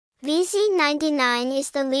VZ99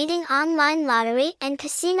 is the leading online lottery and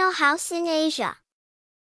casino house in Asia.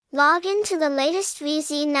 Log in to the latest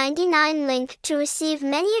VZ99 link to receive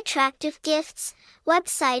many attractive gifts.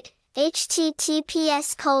 Website,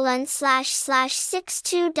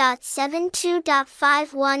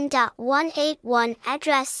 https://62.72.51.181.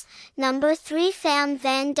 Address, number 3 Pham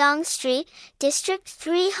Van Dong Street, District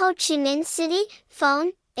 3 Ho Chi Minh City.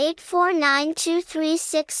 Phone,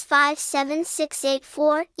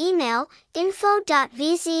 849-236-57684. Email,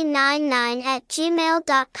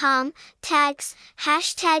 info.vz99@gmail.com. Tags,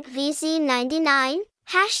 #VZ99,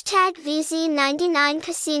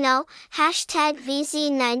 #VZ99Casino,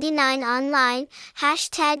 #VZ99Online,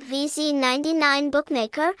 #VZ99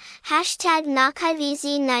 Bookmaker,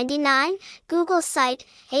 #NakaiVZ99. Google site,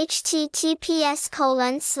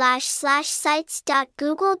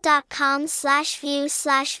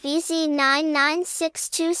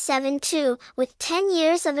 https://sites.google.com/view/VZ996272. With 10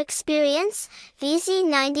 years of experience,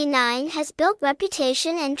 VZ99 has built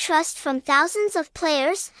reputation and trust from thousands of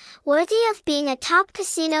players, worthy of being a top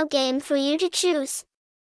casino game for you to choose.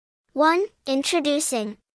 1.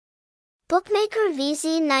 Introducing Bookmaker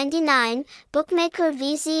VZ99. Bookmaker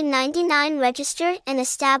VZ99, registered and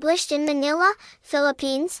established in Manila,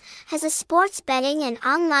 Philippines, has a sports betting and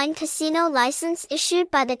online casino license issued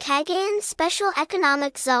by the Cagayan Special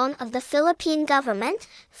Economic Zone of the Philippine Government,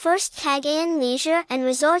 First Cagayan Leisure and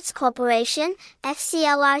Resorts Corporation,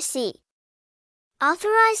 FCLRC.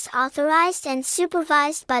 Authorized and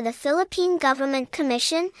supervised by the Philippine Government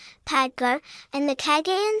Commission, PAGCOR, and the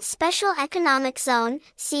Cagayan Special Economic Zone,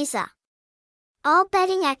 CIZA. All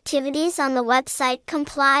betting activities on the website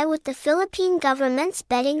comply with the Philippine government's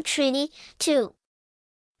betting treaty. 2.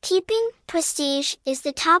 Keeping prestige is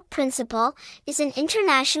the top principle, is an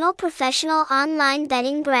international professional online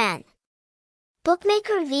betting brand.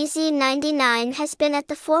 Bookmaker VZ99 has been at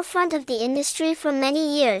the forefront of the industry for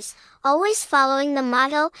many years, always following the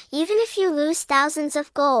motto, even if you lose thousands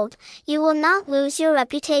of gold, you will not lose your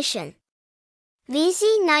reputation.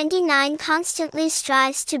 VZ99 constantly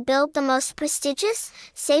strives to build the most prestigious,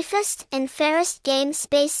 safest, and fairest game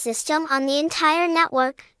space system on the entire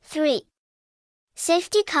network. 3.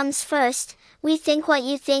 Safety comes first. We think what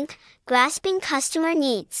you think, grasping customer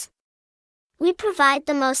needs. We provide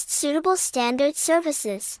the most suitable standard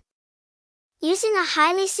services. Using a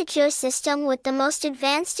highly secure system with the most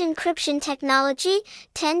advanced encryption technology,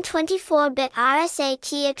 1024-bit RSA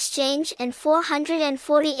key exchange and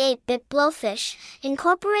 448-bit blowfish,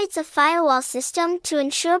 incorporates a firewall system to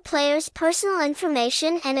ensure players' personal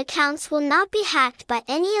information and accounts will not be hacked by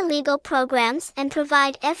any illegal programs and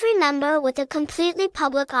provide every member with a completely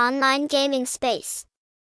public online gaming space.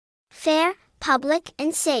 Fair, public,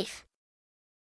 and safe.